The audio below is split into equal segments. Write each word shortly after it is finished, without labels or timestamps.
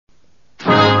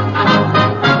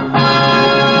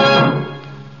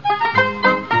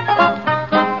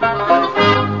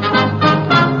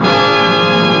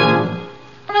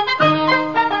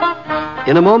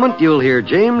In a moment, you'll hear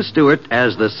James Stewart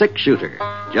as the Sick Shooter,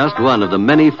 just one of the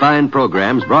many fine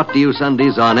programs brought to you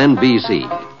Sundays on NBC.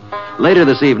 Later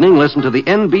this evening, listen to the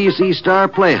NBC Star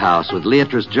Playhouse with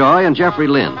Leatrice Joy and Jeffrey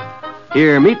Lynn.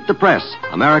 Here, Meet the Press,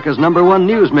 America's #1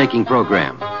 news-making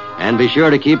program. And be sure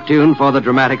to keep tuned for the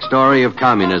dramatic story of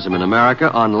communism in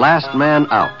America on Last Man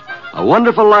Out. A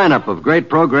wonderful lineup of great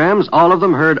programs, all of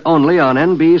them heard only on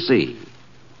NBC.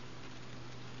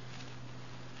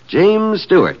 James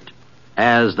Stewart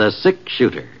as the Sick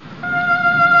Shooter.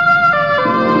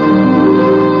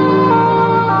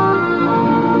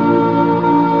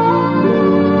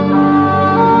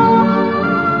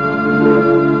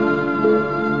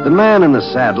 The man in the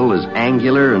saddle is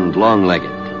angular and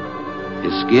long-legged.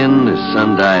 His skin is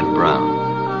sun-dyed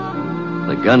brown.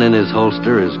 The gun in his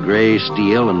holster is gray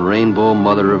steel and rainbow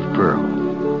mother of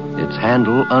pearl. Its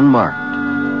handle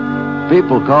unmarked.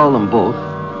 People call them both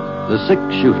the Sick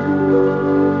Shooter.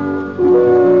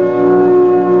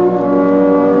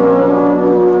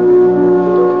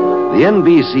 The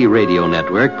NBC Radio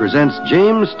Network presents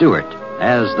James Stewart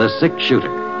as the Sick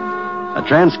Shooter, a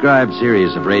transcribed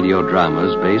series of radio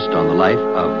dramas based on the life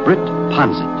of Britt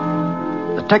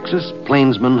Ponzett, the Texas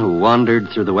plainsman who wandered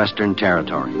through the Western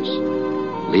Territories,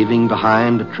 leaving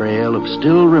behind a trail of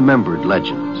still-remembered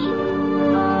legends.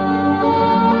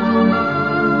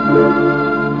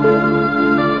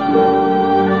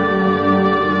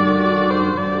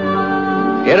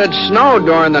 It had snowed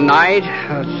during the night,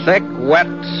 a thick, wet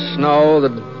snow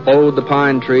that bowed the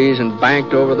pine trees and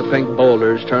banked over the pink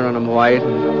boulders, turning them white.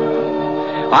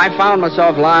 I found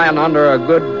myself lying under a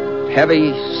good,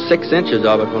 heavy 6 inches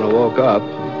of it when I woke up.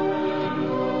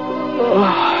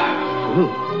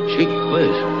 Gee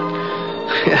whiz.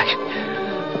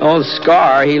 Old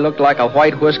Scar, he looked like a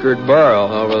white-whiskered burro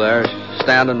over there,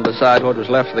 standing beside what was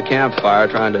left of the campfire,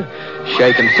 trying to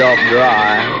shake himself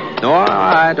dry. All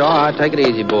right, take it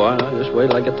easy, boy. Just wait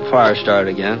till I get the fire started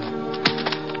again.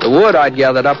 The wood I'd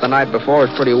gathered up the night before was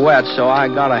pretty wet, so I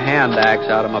got a hand axe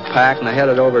out of my pack and I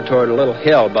headed over toward a little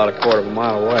hill about a quarter of a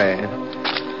mile away.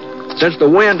 Since the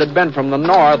wind had been from the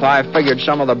north, I figured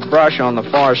some of the brush on the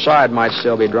far side might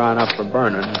still be dry enough for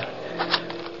burning.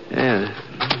 Yeah,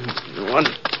 it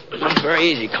wasn't very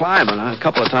easy climbing. A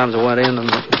couple of times I went in and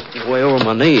way over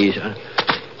my knees.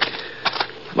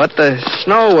 But the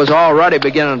snow was already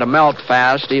beginning to melt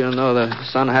fast, even though the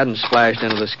sun hadn't splashed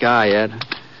into the sky yet.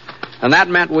 And that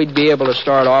meant we'd be able to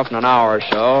start off in an hour or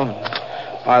so.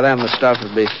 By then, the stuff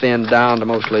would be thinned down to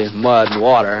mostly mud and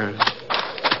water.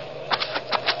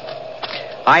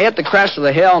 I hit the crest of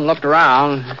the hill and looked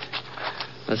around.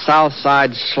 The south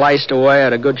side sliced away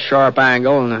at a good sharp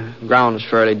angle, and the ground was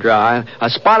fairly dry. I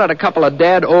spotted a couple of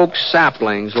dead oak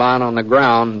saplings lying on the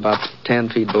ground about 10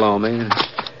 feet below me.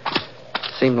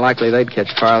 Seemed likely they'd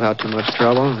catch fire without too much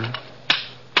trouble.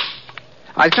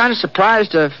 I was kind of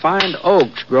surprised to find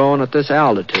oaks growing at this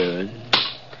altitude.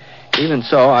 Even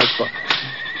so,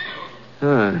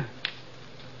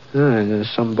 there's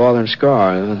some bothering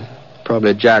Scar.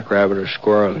 Probably a jackrabbit or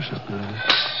squirrel or something.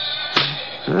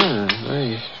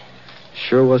 They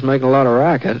sure was making a lot of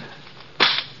racket.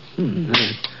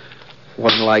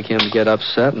 Wasn't like him to get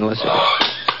upset unless it...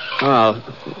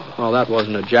 Well, that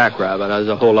wasn't a jackrabbit. That was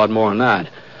a whole lot more than that.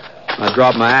 I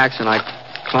dropped my axe and I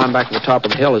climbed back to the top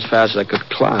of the hill as fast as I could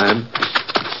climb.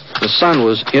 The sun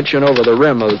was inching over the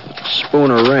rim of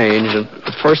Spooner Range, and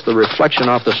at first the reflection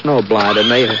off the snow blinded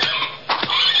me.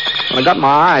 When I got my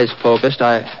eyes focused,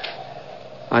 I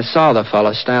saw the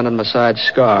fella standing beside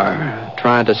Scar,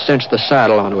 trying to cinch the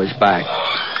saddle onto his back.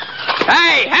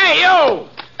 Hey, you!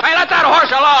 Hey, let that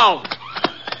horse alone!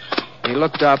 He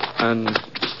looked up, and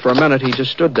for a minute he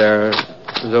just stood there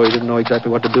as though he didn't know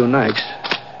exactly what to do next.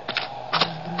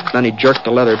 Then he jerked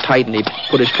the leather tight and he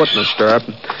put his foot in the stirrup.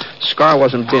 Scar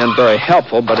wasn't being very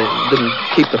helpful, but it didn't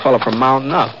keep the fellow from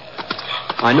mounting up.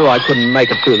 I knew I couldn't make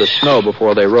it through the snow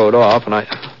before they rode off, and I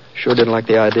sure didn't like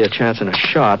the idea of chancing a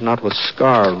shot, not with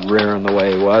Scar rearing the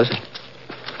way he was.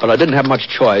 But I didn't have much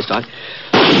choice.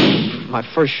 My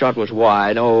first shot was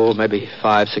wide, maybe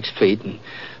 5-6 feet, and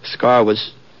Scar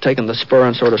was taking the spur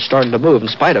and sort of starting to move in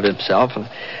spite of himself. And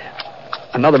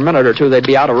another minute or two, they'd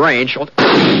be out of range.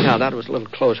 Yeah, that was a little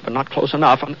close, but not close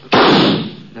enough.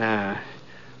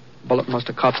 Bullet must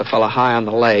have caught the fella high on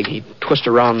the leg. He twisted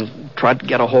around and tried to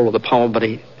get a hold of the pommel, but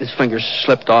his fingers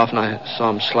slipped off, and I saw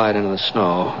him slide into the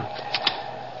snow.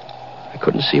 I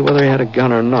couldn't see whether he had a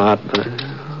gun or not, but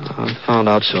I found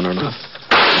out soon enough.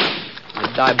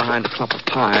 I dived behind a clump of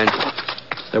pines.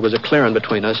 There was a clearing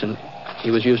between us, and he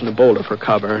was using a boulder for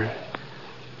cover.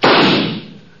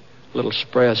 A little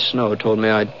spray of snow told me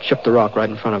I'd chipped the rock right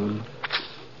in front of him.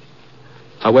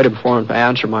 I waited for him to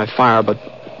answer my fire, but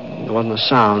there wasn't a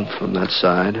sound from that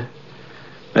side.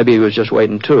 Maybe he was just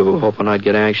waiting, too, hoping I'd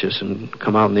get anxious and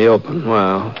come out in the open.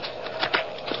 Well,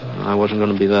 I wasn't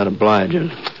going to be that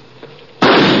obliging.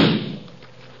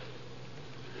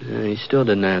 Yeah, he still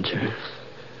didn't answer.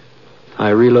 I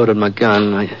reloaded my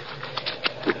gun. I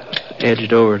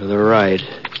edged over to the right.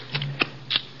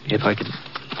 If I could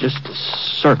just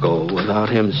circle without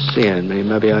him seeing me,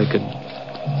 maybe I could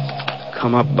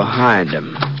come up behind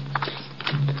him.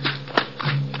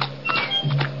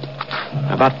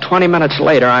 About 20 minutes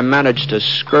later, I managed to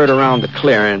skirt around the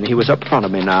clearing. He was up front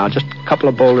of me now, just a couple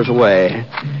of boulders away.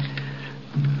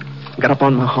 Got up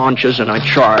on my haunches and I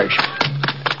charged.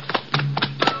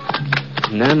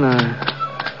 And then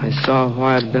I saw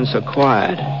why it had been so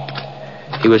quiet.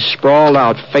 He was sprawled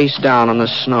out, face down on the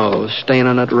snow,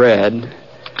 staining it red.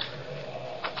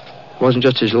 It wasn't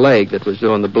just his leg that was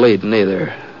doing the bleeding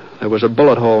either. There was a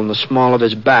bullet hole in the small of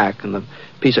his back, and the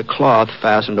piece of cloth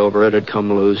fastened over it had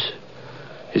come loose.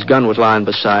 His gun was lying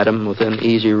beside him, within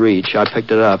easy reach. I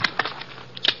picked it up.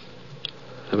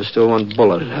 There was still one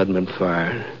bullet that hadn't been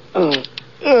fired.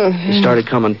 He started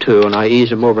coming to, and I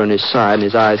eased him over on his side, and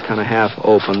his eyes kind of half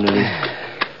opened, and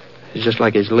it's just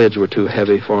like his lids were too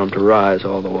heavy for him to rise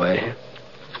all the way.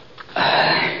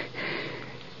 I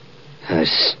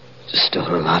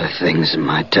stole a lot of things in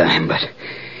my time, but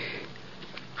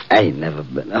I ain't never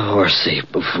been a horse thief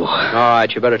before. All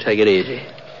right, you better take it easy.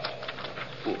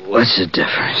 What's the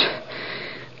difference?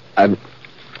 I'm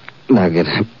not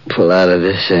gonna pull out of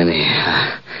this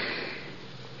anyhow.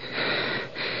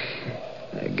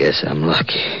 I guess I'm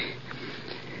lucky.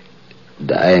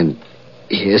 Dying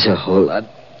here's a whole lot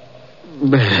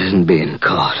better than being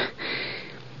caught.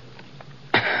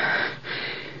 I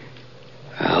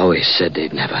always said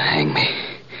they'd never hang me.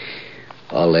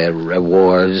 All their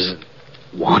rewards,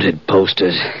 wanted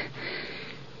posters,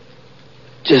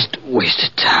 just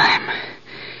wasted time.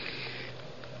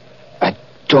 I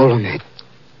told them they'd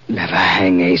never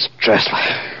hang Ace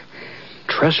Tressler.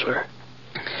 Tressler?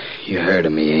 You heard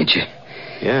of me, ain't you?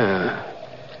 Yeah,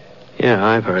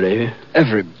 I've heard of you.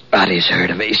 Everybody's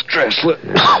heard of Ace Tressler.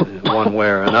 One way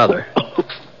or another.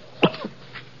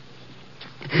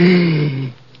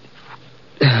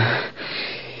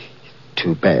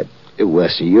 Too bad it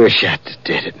was your shot that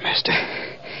did it, mister.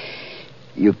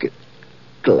 You could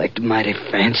collect a mighty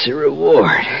fancy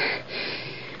reward.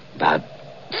 About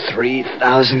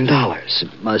 $3,000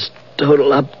 it must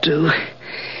total up to.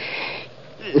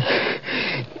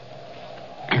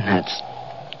 And that's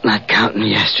not counting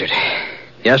yesterday.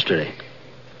 Yesterday?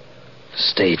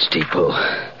 Stage depot.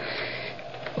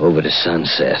 Over to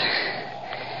Sunset.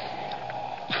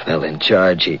 Fell in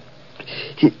charge. He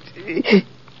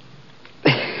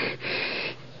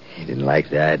didn't like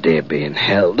the idea of being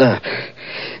held up.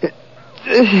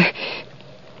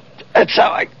 That's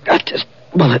how I got this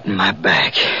bullet in my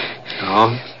back.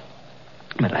 Oh?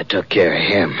 But I took care of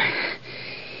him.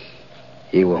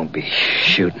 He won't be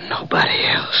shooting nobody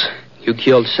else. You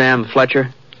killed Sam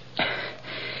Fletcher?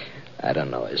 I don't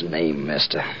know his name,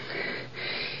 mister.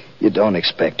 You don't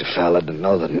expect a fella to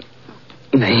know the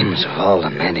names of all the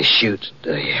men he shoots,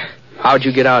 do you? How'd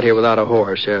you get out here without a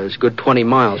horse? It was a good 20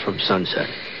 miles from Sunset.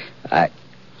 I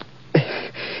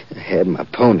had my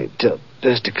pony till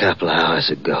just a couple of hours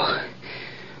ago.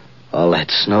 All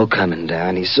that snow coming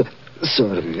down, he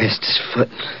sort of missed his foot.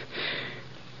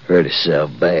 Hurt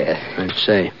himself bad. I'd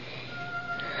say.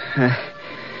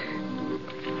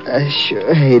 I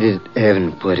sure hated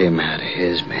having to put him out of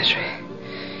his misery.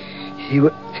 He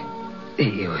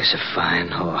was a fine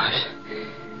horse.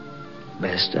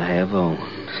 Best I ever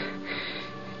owned.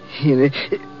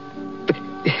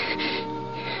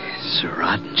 It's a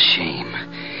rotten shame.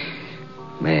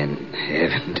 Man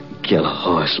having to kill a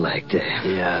horse like that.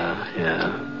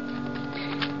 Yeah.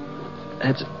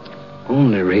 That's the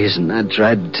only reason I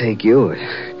tried to take yours.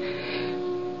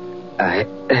 I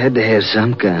had to have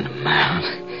some kind of mount.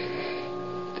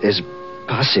 There's a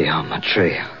posse on my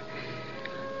trail.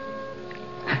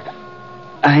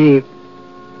 I ain't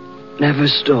never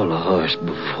stole a horse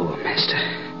before, mister.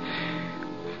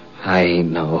 I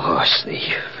ain't no horse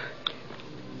thief.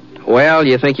 Well,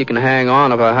 you think you can hang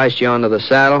on if I heist you onto the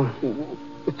saddle?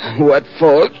 What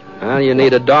for? Well, you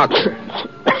need a doctor.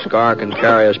 Scar can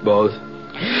carry us both.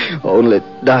 Only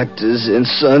doctors in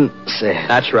Sunset.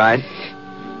 That's right.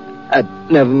 I'd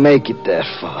never make it that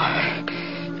far.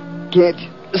 Can't you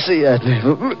see I'd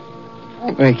never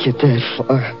make it that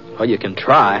far? Well, you can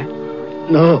try.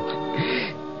 No,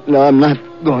 I'm not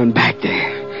going back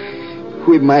there.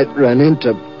 We might run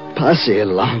into posse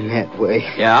along that way.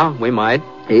 Yeah, we might.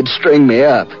 He'd string me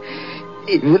up,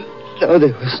 even though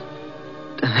there was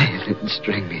tie and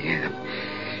string me up.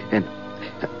 And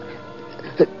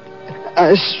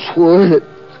I swore that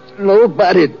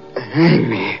nobody'd hang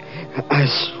me. I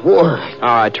swore. All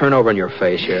right, turn over on your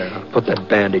face here. I'll put that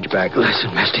bandage back on.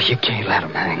 Listen, mister, you can't let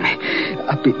them hang me.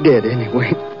 I'll be dead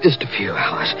anyway. Just a few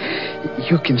hours.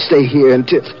 You can stay here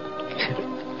until...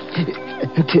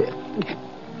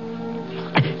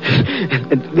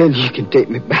 And then you can take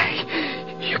me back.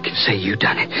 You can say you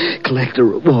done it. Collect a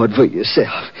reward for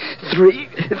yourself.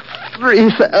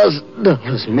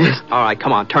 $3,000, miss. All right,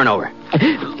 come on, turn over.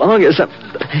 As long as I'm...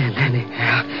 And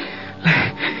anyhow,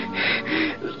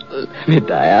 let me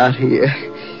die out here.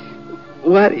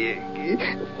 Why do you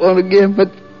want to give me...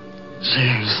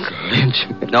 Lynch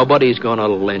me? Nobody's going to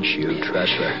lynch you,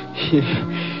 Tressler.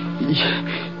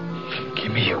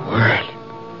 Give me your word.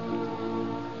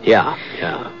 Yeah.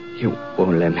 You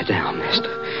won't let me down, mister.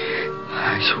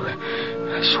 I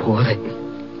swore that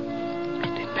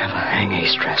they'd never hang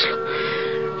Ace Tressler.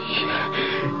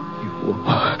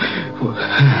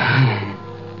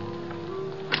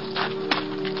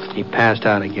 He passed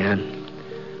out again.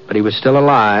 But he was still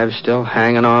alive, still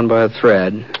hanging on by a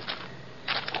thread.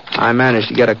 I managed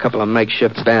to get a couple of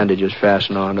makeshift bandages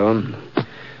fastened onto him.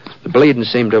 The bleeding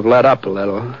seemed to have let up a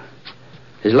little.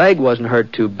 His leg wasn't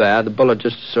hurt too bad. The bullet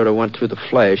just sort of went through the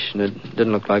flesh, and it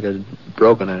didn't look like it had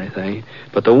broken anything.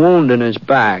 But the wound in his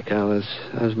back, that was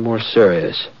more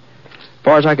serious. As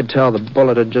far as I could tell, the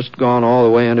bullet had just gone all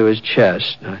the way into his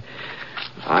chest.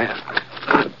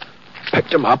 I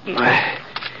picked him up, and I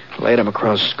laid him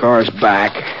across Scar's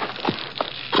back.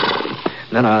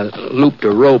 Then I looped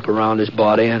a rope around his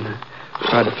body and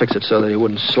tried to fix it so that he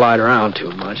wouldn't slide around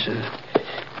too much.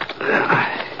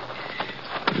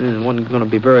 It wasn't going to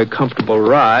be a very comfortable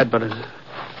ride, but as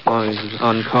long as he was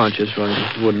unconscious, well,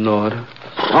 he wouldn't know it.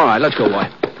 All right, let's go, boy.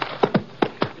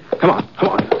 Come on.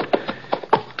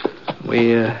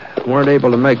 We weren't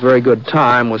able to make very good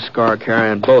time with Scar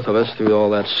carrying both of us through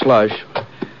all that slush.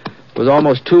 It was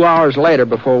almost 2 hours later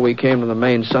before we came to the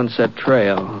main Sunset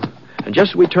Trail. And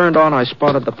just as we turned on, I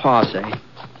spotted the posse.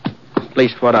 At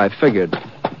least what I figured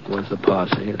was the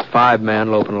posse. 5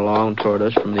 men loping along toward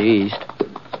us from the east.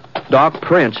 Doc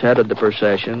Prince headed the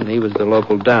procession. He was the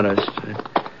local dentist.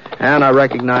 And I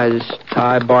recognized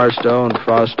Ty Barstow and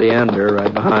Frosty Ender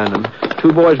right behind them.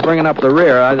 2 boys bringing up the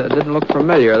rear. I didn't look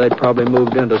familiar. They'd probably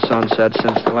moved into Sunset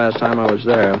since the last time I was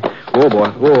there. Whoa, boy.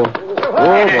 Whoa, boy.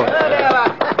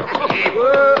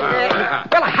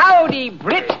 Well, howdy,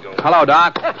 Britt. Hello,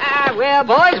 Doc. Well,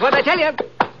 boys, what'd I tell you?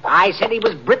 I said he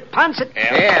was Britt Ponsett.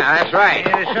 Yeah, that's right.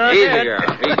 Easy, girl.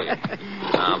 Easy.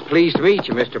 I'm pleased to meet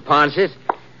you, Mr. Ponsett.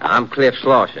 I'm Cliff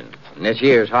Slauson, and this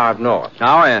here's Harv North.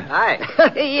 How are you? Hi.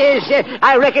 Yes,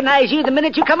 I recognize you the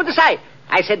minute you come into sight.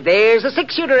 I said, there's a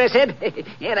 6-shooter, I said.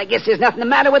 And I guess there's nothing the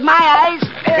matter with my eyes.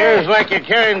 Appears like you're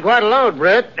carrying quite a load,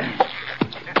 Britt.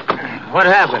 What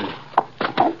happened?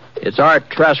 It's Art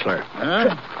Tressler.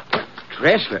 Huh?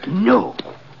 Tressler? No.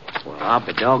 Well, I'll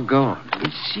be doggone.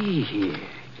 Let's see here.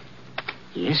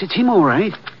 Yes, it's him, all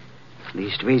right.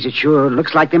 Leastways, it sure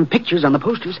looks like them pictures on the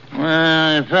posters.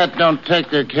 Well, if that don't take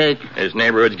their cake. This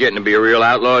neighborhood's getting to be a real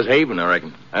outlaw's haven, I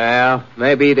reckon. Well,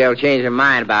 maybe they'll change their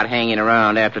mind about hanging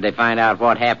around after they find out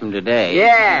what happened today.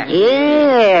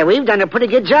 Yeah, we've done a pretty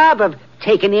good job of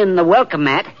taking in the welcome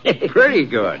mat. Pretty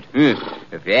good.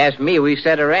 If you ask me, we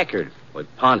set a record. With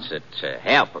Ponsett's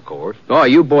help, of course. Oh,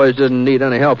 you boys didn't need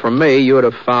any help from me. You would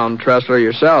have found Tressler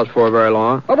yourselves before very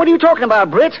long. Well, what are you talking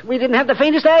about, Britt? We didn't have the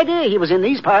faintest idea he was in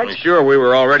these parts. Sure, we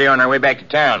were already on our way back to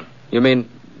town. You mean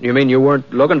you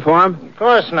weren't looking for him? Of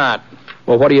course not.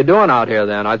 Well, what are you doing out here,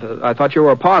 then? I thought you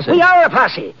were a posse. We are a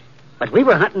posse, but we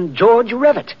were hunting George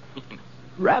Revitt.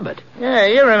 Rabbit? Yeah,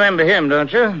 you remember him,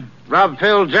 don't you? Robbed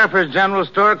Phil Jeffers' general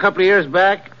store a couple of years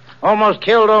back. Almost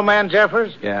killed old man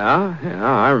Jeffers. Yeah,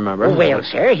 I remember. Well,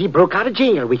 sir, he broke out of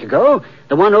jail a week ago.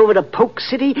 The one over to Polk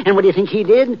City, and what do you think he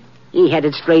did? He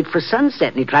headed straight for Sunset,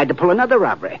 and he tried to pull another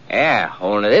robbery. Yeah,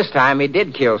 only this time he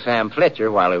did kill Sam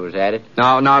Fletcher while he was at it.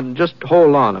 Now, just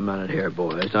hold on a minute here,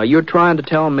 boys. Now, you're trying to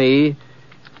tell me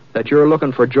that you're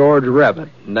looking for George Revitt,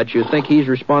 and that you think he's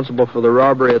responsible for the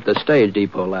robbery at the stage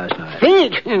depot last night.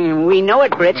 Think? We know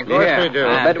it, Britt. Of course we do.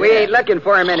 But we ain't looking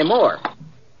for him anymore.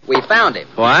 We found him.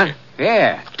 What?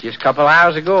 Yeah, just a couple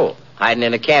hours ago. Hiding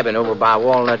in a cabin over by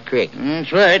Walnut Creek.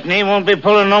 That's right, and he won't be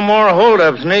pulling no more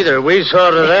holdups neither. We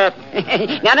saw to that.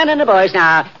 No, boys.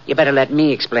 Now, you better let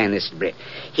me explain this, Britt.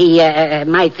 He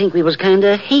might think we was kind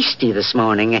of hasty this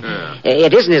morning.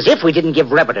 It isn't as if we didn't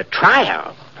give Revitt a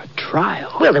trial. A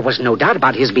trial? Well, there was no doubt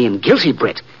about his being guilty,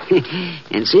 Britt.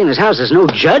 And seeing as how there's no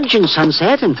judge in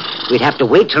Sunset, and we'd have to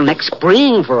wait till next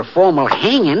spring for a formal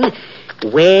hanging,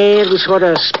 Well, we sort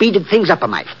of speeded things up a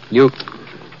mite. You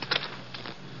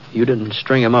didn't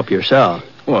string him up yourself.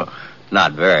 Well,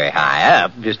 not very high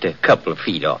up, just a couple of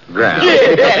feet off the ground.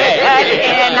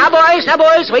 Now,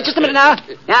 boys, wait just a minute now.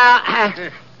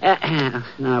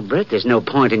 Now, Britt, there's no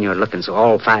point in your looking so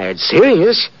all-fired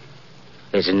serious.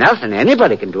 There's nothing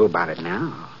anybody can do about it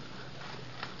now.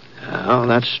 Well,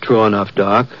 that's true enough,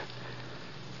 Doc.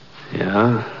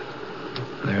 Yeah,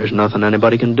 there's nothing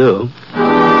anybody can do.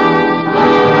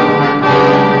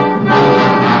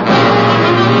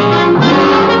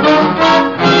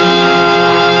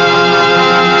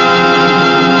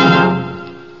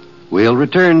 We'll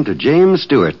return to James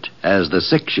Stewart as the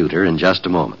six-shooter in just a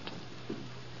moment.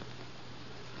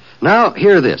 Now,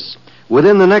 hear this.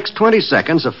 Within the next 20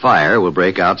 seconds, a fire will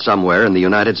break out somewhere in the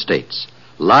United States.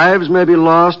 Lives may be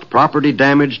lost, property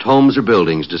damaged, homes or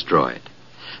buildings destroyed.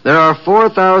 There are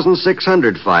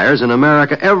 4,600 fires in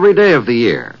America every day of the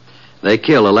year. They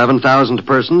kill 11,000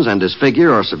 persons and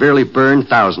disfigure or severely burn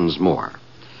thousands more.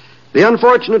 The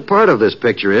unfortunate part of this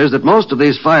picture is that most of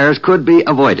these fires could be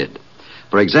avoided.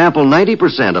 For example,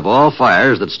 90% of all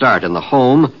fires that start in the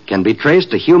home can be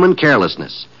traced to human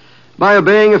carelessness. By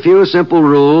obeying a few simple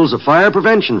rules of fire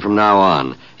prevention from now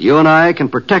on, you and I can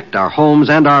protect our homes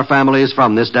and our families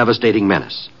from this devastating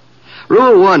menace.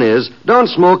 Rule 1 is, don't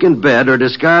smoke in bed or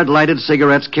discard lighted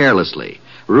cigarettes carelessly.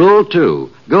 Rule 2,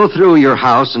 go through your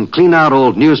house and clean out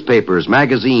old newspapers,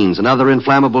 magazines, and other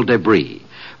inflammable debris.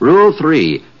 Rule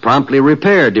 3, promptly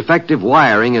repair defective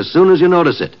wiring as soon as you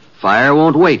notice it. Fire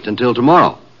won't wait until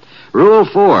tomorrow. Rule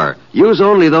 4, use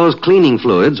only those cleaning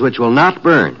fluids which will not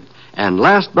burn. And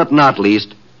last but not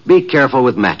least, be careful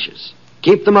with matches.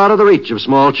 Keep them out of the reach of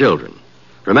small children.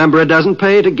 Remember, it doesn't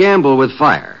pay to gamble with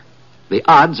fire. The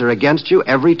odds are against you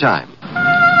every time.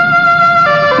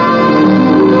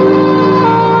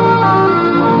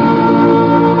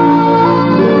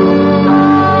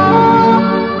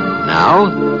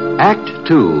 Now, Act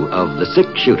 2 of The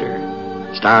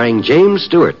Six-Shooter, starring James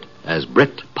Stewart as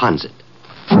Britt Ponzett.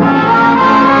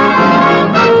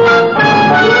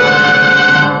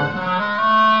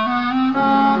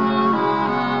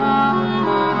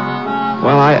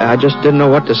 Well, I just didn't know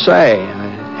what to say.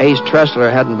 Hayes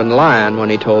Tressler hadn't been lying when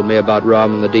he told me about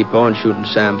robbing the depot and shooting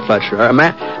Sam Fletcher. A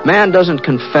man doesn't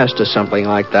confess to something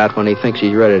like that when he thinks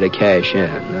he's ready to cash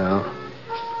in, no.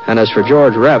 And as for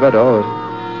George Rabbit,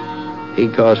 he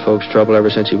caused folks trouble ever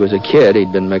since he was a kid.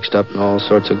 He'd been mixed up in all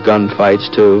sorts of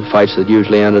gunfights, too, fights that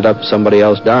usually ended up with somebody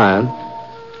else dying.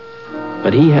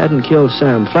 But he hadn't killed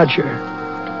Sam Fletcher.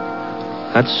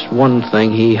 That's one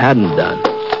thing he hadn't done.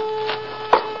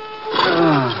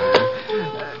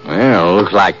 Well,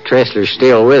 looks like Tressler's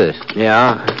still with us.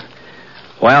 Yeah.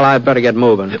 Well, I'd better get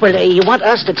moving. Well, you want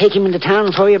us to take him into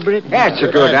town for you, Britt? That's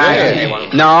a good idea.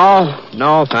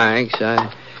 No, thanks.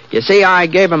 You see, I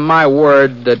gave him my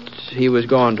word that he was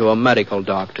going to a medical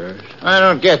doctor. I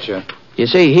don't get you. You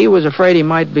see, he was afraid he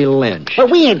might be lynched. Well,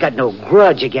 we ain't got no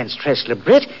grudge against Tressler,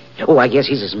 Britt. Oh, I guess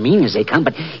he's as mean as they come,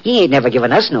 but he ain't never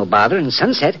given us no bother in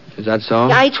Sunset. Is that so?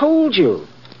 I told you.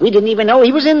 We didn't even know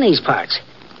he was in these parts.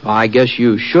 Well, I guess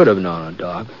you should have known it,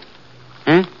 Doc.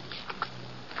 Huh?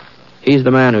 He's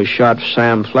the man who shot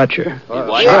Sam Fletcher.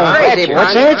 What's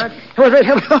that?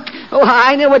 Oh,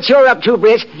 I know what you're up to,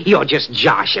 Britt. You're just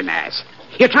joshing us.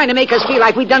 You're trying to make us feel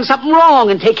like we've done something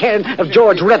wrong and take care of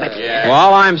George Ribbit. Yeah. Well,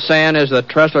 all I'm saying is that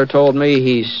Tressler told me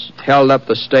he's held up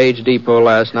the stage depot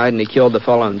last night and he killed the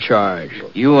fellow in charge.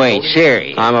 You ain't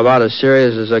serious. I'm about as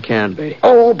serious as I can be.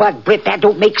 Oh, but, Britt, that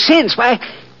don't make sense. Why,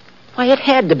 it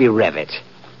had to be Ribbit.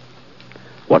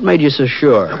 What made you so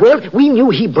sure? Well, we knew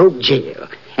he broke jail.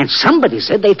 And somebody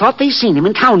said they thought they seen him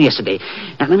in town yesterday.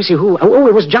 Now, let me see who. Oh,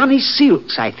 it was Johnny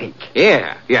Silks, I think.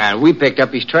 Yeah, and we picked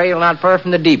up his trail not far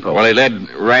from the depot. Well, he led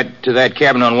right to that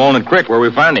cabin on Walnut Creek where we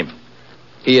found him.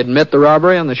 He admit the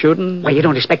robbery and the shooting? Well, you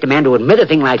don't expect a man to admit a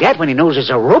thing like that when he knows there's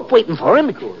a rope waiting for him.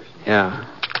 Of course. Yeah.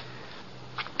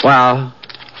 Well,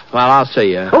 I'll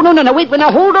see you. Oh, no, wait.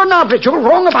 Now, hold on now, Britt. You're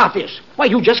wrong about this. Why,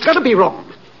 you just gotta be wrong.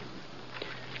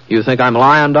 You think I'm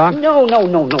lying, Doc? No,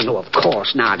 of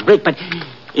course not, Britt, but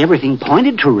everything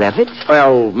pointed to Revitt.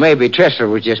 Well, maybe Tressler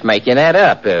was just making that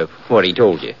up, what he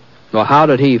told you. Well, how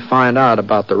did he find out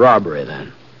about the robbery,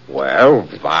 then? Well,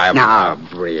 Now,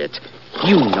 Britt,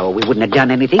 you know we wouldn't have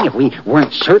done anything if we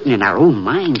weren't certain in our own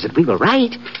minds that we were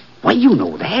right. Why, you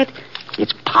know that.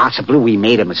 It's possible we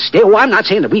made a mistake. Well, I'm not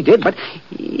saying that we did, but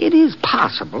it is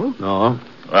possible. No?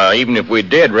 Even if we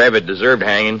did, Revitt deserved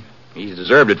hanging. He's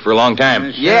deserved it for a long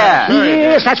time. Yeah.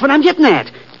 Yes, that's what I'm getting at.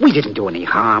 We didn't do any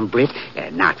harm, Britt.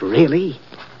 Not really.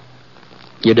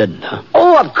 You didn't, huh?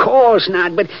 Oh, of course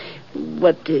not. But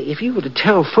if you were to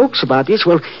tell folks about this,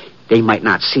 well, They might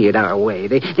not see it our way.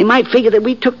 They might figure that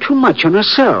we took too much on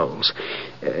ourselves.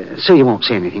 So you won't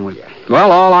say anything, will you?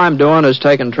 Well, all I'm doing is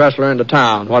taking Tressler into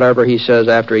town. Whatever he says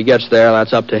after he gets there,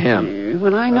 that's up to him.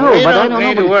 Well, I know, We but I don't don't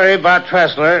need know. to worry about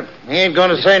Tressler. He ain't going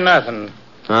to say nothing.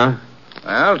 Huh?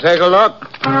 Well, take a look.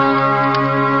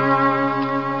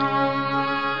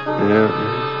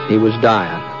 Yeah, he was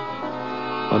dying.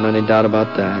 Wasn't any doubt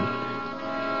about that.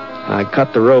 I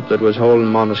cut the rope that was holding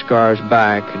him on the scar's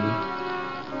back and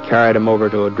carried him over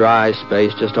to a dry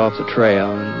space just off the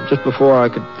trail. And just before I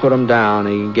could put him down,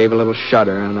 he gave a little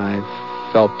shudder, and I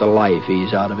felt the life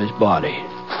ease out of his body.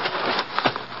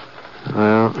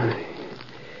 Well,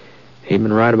 he'd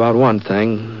been right about one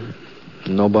thing.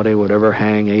 Nobody would ever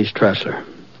hang Ace Tressler.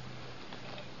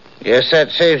 Yes,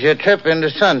 that saves your trip into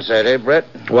Sunset, eh, Brett?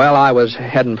 Well, I was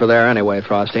heading for there anyway,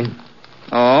 Frosty.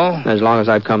 Oh? As long as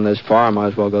I've come this far, I might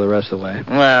as well go the rest of the way.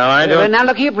 Well, I don't... Now,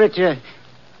 look here, Britt.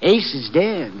 Ace is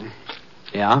dead.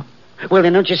 Yeah? Well,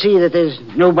 then don't you see that there's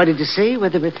nobody to say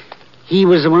whether he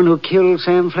was the one who killed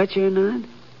Sam Fletcher or not?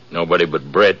 Nobody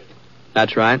but Britt.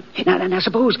 That's right. Now,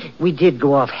 suppose we did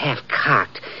go off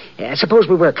half-cocked. Suppose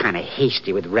we were kind of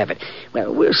hasty with Revitt.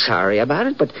 Well, we're sorry about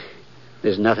it, but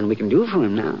there's nothing we can do for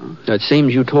him now. It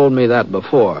seems you told me that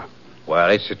before. Well,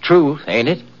 it's the truth, ain't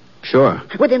it? Sure.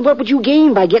 Well, then what would you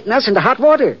gain by getting us into hot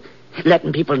water?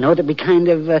 Letting people know that we kind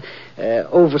of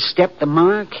overstepped the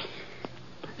mark?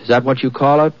 Is that what you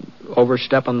call it?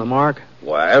 Overstepping the mark?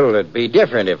 Well, it'd be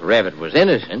different if Revitt was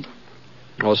innocent.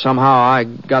 Well, somehow I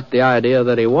got the idea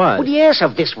that he was. Well, yes,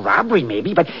 of this robbery,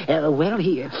 maybe, but, well,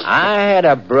 he... I had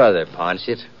a brother,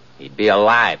 Ponset. He'd be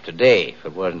alive today if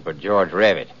it wasn't for George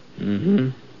Revitt. Mm-hmm.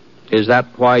 Is that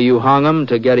why you hung him,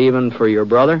 to get even for your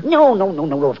brother? No,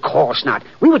 of course not.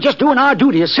 We were just doing our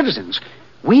duty as citizens.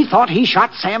 We thought he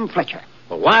shot Sam Fletcher.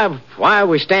 Well, why are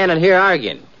we standing here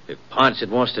arguing? If Ponset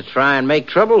wants to try and make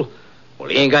trouble, well,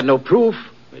 he ain't got no proof.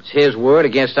 It's his word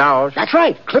against ours. That's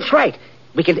right. Cliff's right.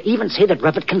 We can even say that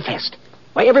Revitt confessed.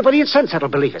 Why, everybody at Sunset will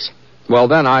believe us. Well,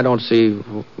 then I don't see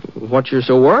what you're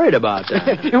so worried about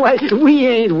then. Why, we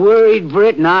ain't worried,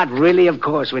 Britt. Not really, of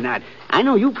course we're not. I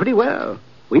know you pretty well.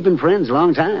 We've been friends a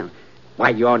long time. Why,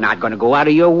 you're not going to go out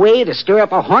of your way to stir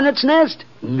up a hornet's nest?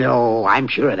 No, I'm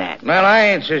sure of that. Well, I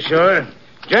ain't so sure.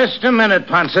 Just a minute,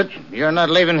 Ponset. You're not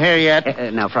leaving here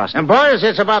yet. Now, Frosty. And, boys,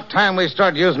 it's about time we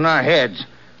start using our heads.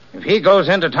 If he goes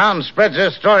into town and spreads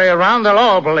this story around, they'll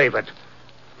all believe it.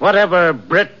 Whatever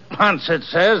Britt Ponset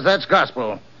says, that's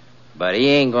gospel. But he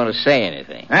ain't going to say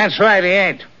anything. That's right, he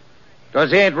ain't.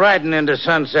 Because he ain't riding into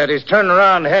Sunset. He's turning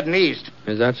around and heading east.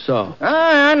 Is that so?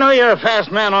 I know you're a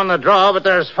fast man on the draw, but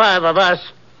there's 5 of us.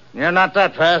 You're not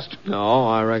that fast. No,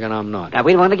 I reckon I'm not. Now,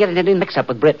 we don't want to get in any mix-up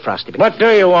with Britt, Frosty. What do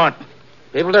you want?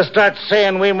 People to start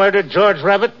saying we murdered George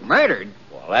Revitt? Murdered?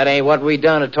 Well, that ain't what we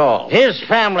done at all. His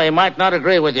family might not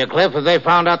agree with you, Cliff, if they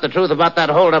found out the truth about that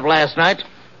holdup last night.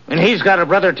 And he's got a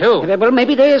brother, too. Well,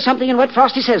 maybe there's something in what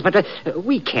Frosty says, but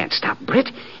we can't stop Britt.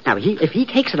 Now, if he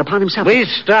takes it upon himself... We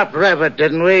stopped Revitt,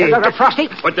 didn't we? Frosty?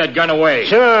 Put that gun away.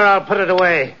 Sure, I'll put it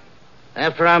away.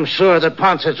 After I'm sure that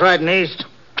Ponset's riding east.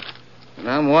 And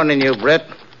I'm warning you, Britt.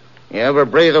 You ever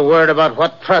breathe a word about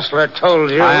what Tressler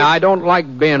told you? I don't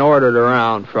like being ordered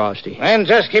around, Frosty. Then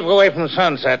just keep away from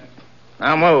Sunset.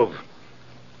 Now move.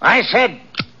 I said...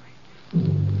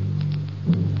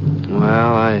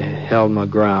 Well, I held my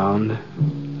ground.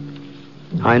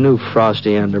 I knew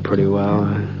Frosty Ender pretty well.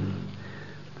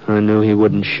 I knew he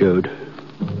wouldn't shoot.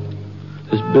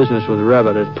 His business with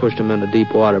Revitt had pushed him into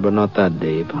deep water, but not that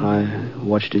deep. I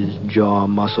watched his jaw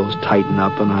muscles tighten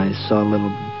up, and I saw a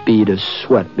little bead of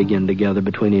sweat begin to gather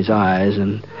between his eyes,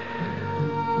 and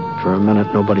for a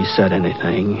minute nobody said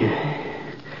anything.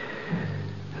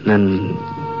 And then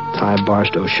Ty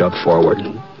Barstow shoved forward.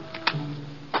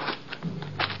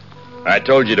 I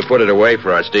told you to put it away,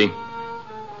 Frosty.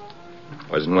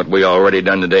 Wasn't what we already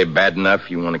done today bad enough?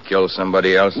 You want to kill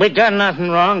somebody else? We done nothing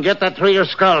wrong. Get that through your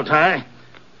skull, Ty.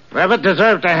 Revitt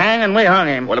deserved to hang, and we hung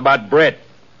him. What about Britt?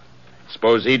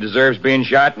 Suppose he deserves being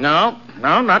shot? No,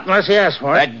 not unless he asks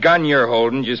for it. That gun you're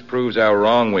holding just proves how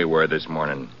wrong we were this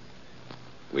morning.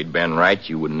 If we'd been right,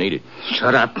 you wouldn't need it.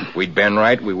 Shut up. If we'd been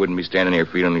right, we wouldn't be standing here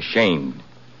feeling ashamed.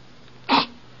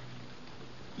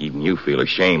 Even you feel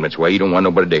ashamed. That's why you don't want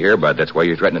nobody to hear about it. That's why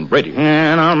you're threatening Britt.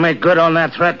 Yeah, and I'll make good on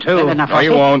that threat, too. No,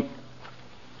 you won't.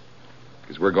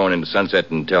 Because we're going into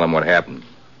Sunset and tell him what happened.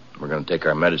 We're going to take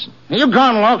our medicine. You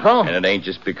gone loco? And it ain't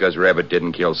just because Revitt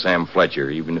didn't kill Sam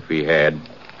Fletcher, even if he had.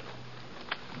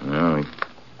 Well, he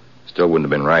still wouldn't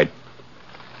have been right.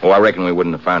 Oh, I reckon we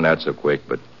wouldn't have found out so quick,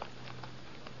 but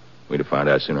we'd have found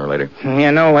out sooner or later.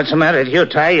 You know what's the matter with you,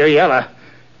 Ty? You're yellow.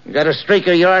 You got a streak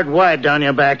a yard wide down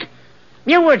your back.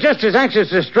 You were just as anxious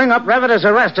to string up Revitt as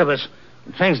the rest of us.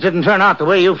 Things didn't turn out the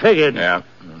way you figured. Yeah,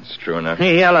 that's true enough.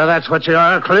 Yellow, that's what you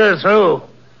are, clear through.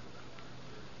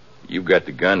 You've got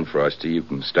the gun, Frosty. You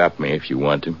can stop me if you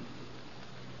want to.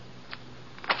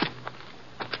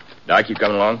 Doc, you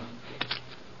coming along?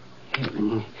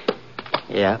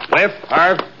 Yeah. Cliff,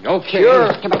 Harv. Okay.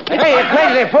 Sure. Hey, you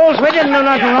crazy fools, we didn't do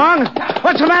nothing wrong.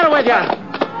 What's the matter with you?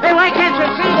 Hey, why can't you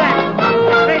see that?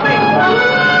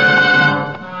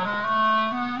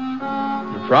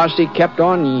 Frosty kept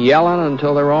on yelling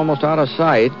until they were almost out of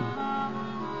sight.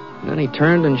 And then he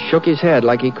turned and shook his head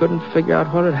like he couldn't figure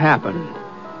out what had happened.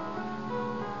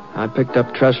 I picked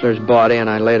up Tressler's body and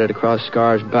I laid it across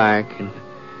Scar's back, and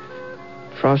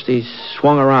Frosty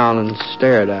swung around and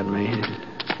stared at me.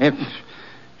 If it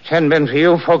hadn't been for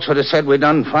you, folks would have said we'd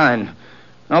done fine.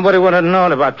 Nobody would have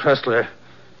known about Tressler.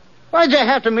 Why'd you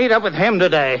have to meet up with him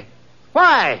today?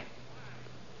 Why?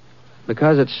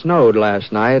 Because it snowed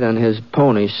last night and his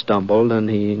pony stumbled and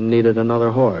he needed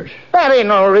another horse. That ain't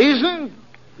no reason.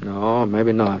 No,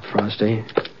 maybe not, Frosty.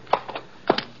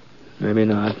 Maybe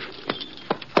not.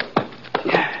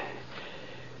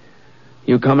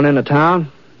 You coming into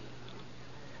town?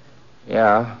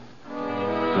 Yeah.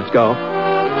 Let's go.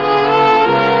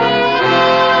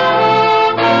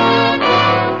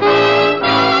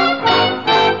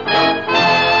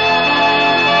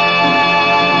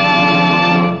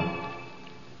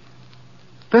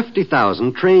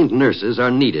 $50,000 trained nurses are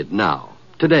needed now,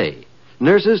 today.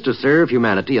 Nurses to serve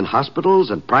humanity in hospitals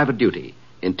and private duty,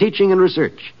 in teaching and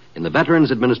research, in the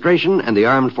Veterans Administration and the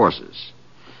Armed Forces.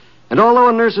 And although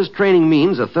a nurse's training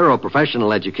means a thorough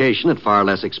professional education at far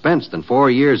less expense than 4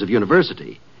 years of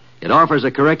university, it offers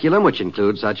a curriculum which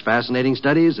includes such fascinating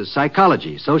studies as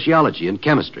psychology, sociology, and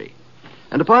chemistry.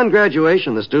 And upon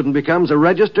graduation, the student becomes a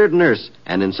registered nurse,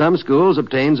 and in some schools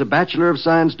obtains a Bachelor of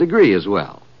Science degree as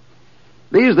well.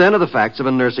 These, then, are the facts of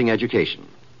a nursing education.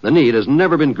 The need has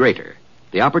never been greater.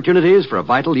 The opportunities for a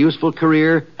vital, useful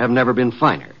career have never been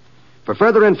finer. For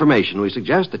further information, we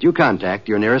suggest that you contact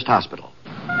your nearest hospital.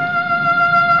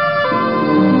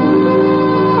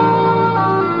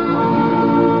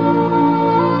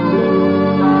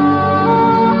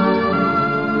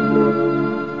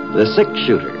 The Sick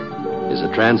Shooter is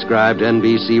a transcribed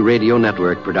NBC Radio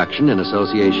Network production in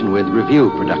association with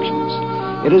Review Productions.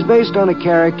 It is based on a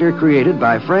character created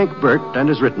by Frank Burt and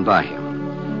is written by him.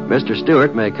 Mr.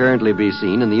 Stewart may currently be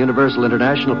seen in the Universal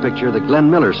International picture The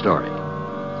Glenn Miller Story.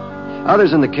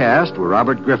 Others in the cast were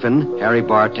Robert Griffin, Harry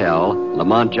Bartell,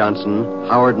 Lamont Johnson,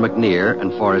 Howard McNear,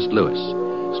 and Forrest Lewis.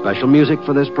 Special music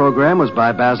for this program was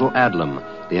by Basil Adlam.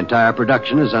 The entire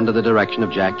production is under the direction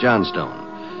of Jack Johnstone.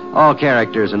 All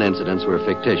characters and incidents were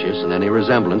fictitious, and any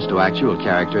resemblance to actual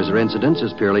characters or incidents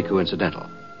is purely coincidental.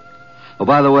 Oh,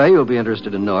 by the way, you'll be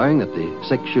interested in knowing that the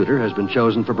Sick Shooter has been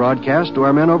chosen for broadcast to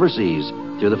our men overseas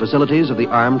through the facilities of the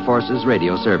Armed Forces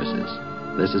Radio Services.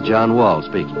 This is John Wall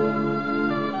speaking.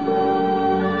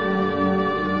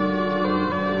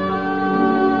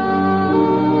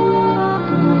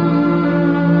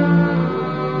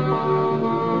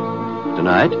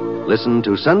 Tonight, listen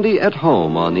to Sunday at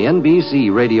Home on the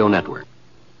NBC Radio Network.